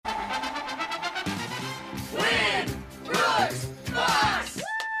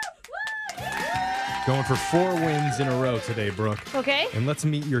Going for 4 wins in a row today, Brooke. Okay. And let's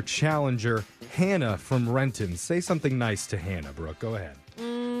meet your challenger, Hannah from Renton. Say something nice to Hannah, Brooke. Go ahead.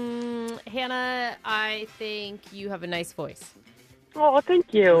 Hannah, I think you have a nice voice. Oh, thank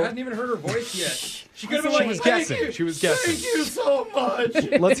I you. hadn't even heard her voice yet. She could have been like, was "Thank guessing. you. She was guessing. Thank you so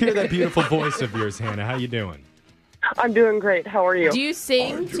much. Let's hear that beautiful voice of yours, Hannah. How you doing? I'm doing great. How are you? Do you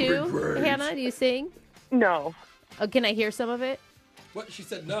sing too, doing great. Hannah? Do you sing? No. Oh, can I hear some of it? What? She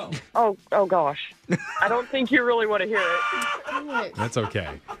said no. Oh gosh. I don't think you really want to hear it. That's okay.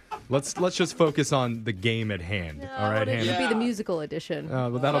 Let's just focus on the game at hand. All right, It Hannah? should be Yeah. the musical edition.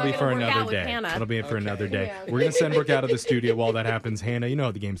 Well, that'll be Not for gonna work another out with day. Hannah. That'll be it for another day. Yeah. We're going to send Brooke out of the studio while that happens. Hannah, you know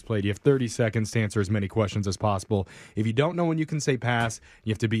how the game's played. You have 30 seconds to answer as many questions as possible. If you don't know when you can say pass,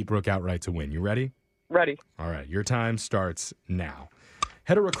 you have to beat Brooke outright to win. You ready? Ready. All right, your time starts now.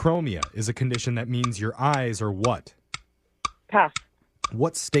 Heterochromia is a condition that means your eyes are what? Pass.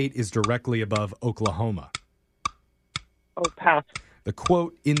 What state is directly above Oklahoma? Oh, pass. The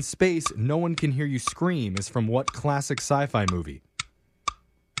quote, "In space, no one can hear you scream," is from what classic sci-fi movie?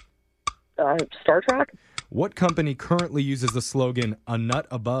 Star Trek? What company currently uses the slogan, "A nut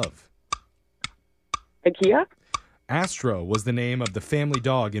above"? IKEA? Astro was the name of the family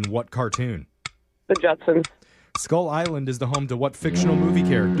dog in what cartoon? The Jetsons? Skull Island is the home to what fictional movie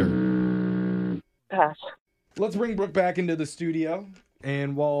character? Pass. Let's bring Brooke back into the studio.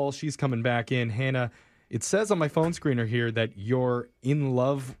 And while she's coming back in, Hannah, it says on my phone screener here that you're in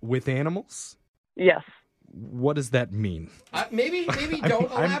love with animals. Yes. What does that mean? Maybe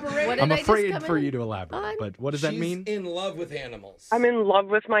don't elaborate. What did I'm I just afraid come for in you to elaborate, on? but what does that She's mean? in love with animals. I'm in love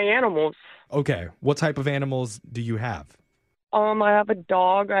with my animals. Okay, what type of animals do you have? I have a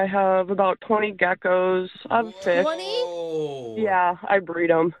dog. I have about 20 geckos. I have fish. 20? Whoa. Yeah, I breed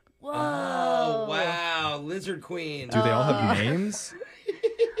them. Whoa. Oh, wow. Lizard Queen. Do they all have names?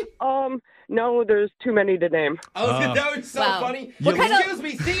 No, there's too many to name. Oh, that was so Wow. funny. What kind of- Excuse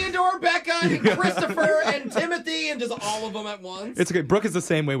me, Theodore, Becca, and Christopher, and Timothy, and just all of them at once. It's okay. Brooke is the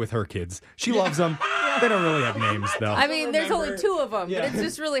same way with her kids. She loves them. They don't really have names, though. I mean, there's only remember. 2 of them, but it's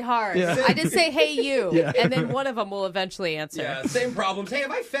just really hard. Yeah. I just say, "Hey, you," Yeah. and then one of them will eventually answer. Yeah, same problems. Hey,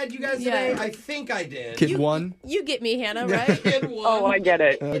 have I fed you guys today? I think I did. Kid one. You get me, Hannah, right? Kid one. Oh, I get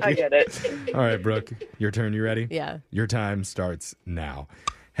it. I get it. All right, Brooke, your turn. You ready? Yeah. Your time starts now.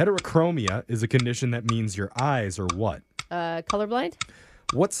 Heterochromia is a condition that means your eyes are what? Colorblind?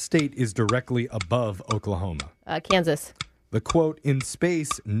 What state is directly above Oklahoma? Kansas. The quote, "In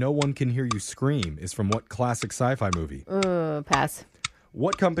space, no one can hear you scream," is from what classic sci-fi movie? Pass.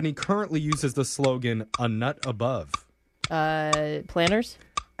 What company currently uses the slogan, "A nut above"? Planners?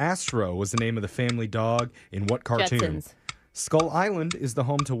 Astro was the name of the family dog in what cartoon? Jetsons. Skull Island is the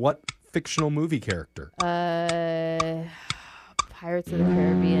home to what fictional movie character? Pirates of the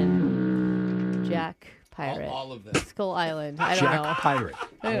Caribbean. Jack Pirate. All of them. Skull Island. I don't Jack know. Pirate.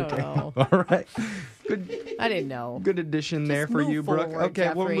 I don't know. All right. Good I didn't know. good addition there for move you, Brooke. forward,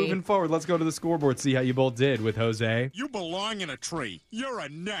 Okay, well, Jeffrey. moving forward, let's go to the scoreboard, see how you both did with Jose. You belong in a tree. You're a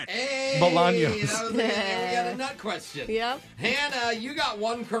nut. Hey, Bolaños. that was we had a nut question. Yep. Hannah, you got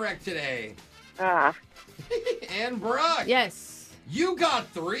 1 correct today. Ah. And Brooke, Yes. you got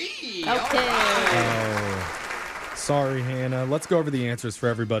 3. All Okay. right. Oh, sorry, Hannah. Let's go over the answers for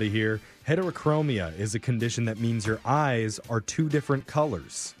everybody here. Heterochromia is a condition that means your eyes are 2 different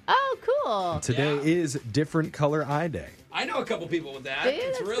colors. Oh, cool. Today Yeah. is Different Color Eye Day. I know a couple people with that. Yeah,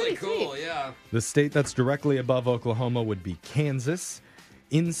 It's that's really pretty cool, sweet. yeah. The state that's directly above Oklahoma would be Kansas.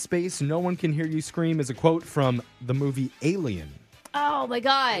 "In space, no one can hear you scream" is a quote from the movie Alien. Oh, my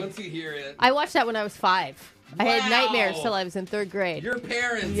God. Once you hear it, I watched that when I was 5. I had Wow. nightmares till I was in 3rd grade. your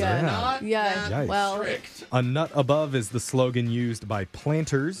parents Yeah. are not Yeah. that Yikes. strict. "A nut above" is the slogan used by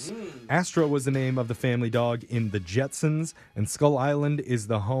planters. Astro was the name of the family dog in the Jetsons, and Skull Island is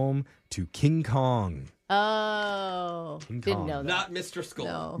the home to King Kong. Oh. King Didn't Kong. know that. Not Mr. Skull.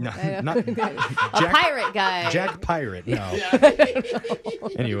 No. No, I know. not A pirate guy. Jack Pirate. No.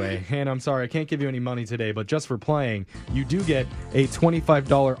 Anyway, Hannah, I'm sorry I can't give you any money today, but just for playing, you do get a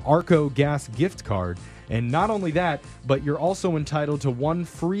 $25 Arco Gas gift card. And not only that, but you're also entitled to 1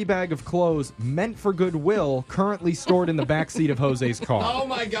 free bag of clothes meant for Goodwill, currently stored in the backseat of Jose's car. Oh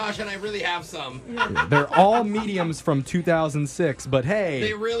my gosh, and I really have some. They're all mediums from 2006, but hey,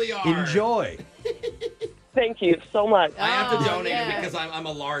 They really are. enjoy. Thank you so much. I have to Oh, donate yeah. it because I'm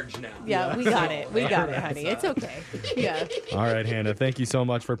a large now. Yeah, we got it. We got it, honey. It's okay. Yeah. All right, Hannah, thank you so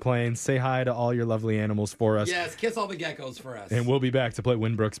much for playing. Say hi to all your lovely animals for us. Yes, kiss all the geckos for us. And we'll be back to play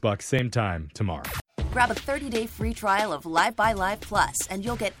Winbrooks Bucks same time tomorrow. Grab a 30-day free trial of Live by Live Plus, and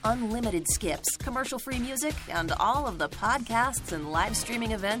you'll get unlimited skips, commercial-free music, and all of the podcasts and live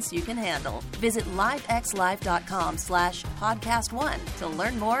streaming events you can handle. Visit livexlive.com/podcast1 to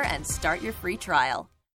learn more and start your free trial.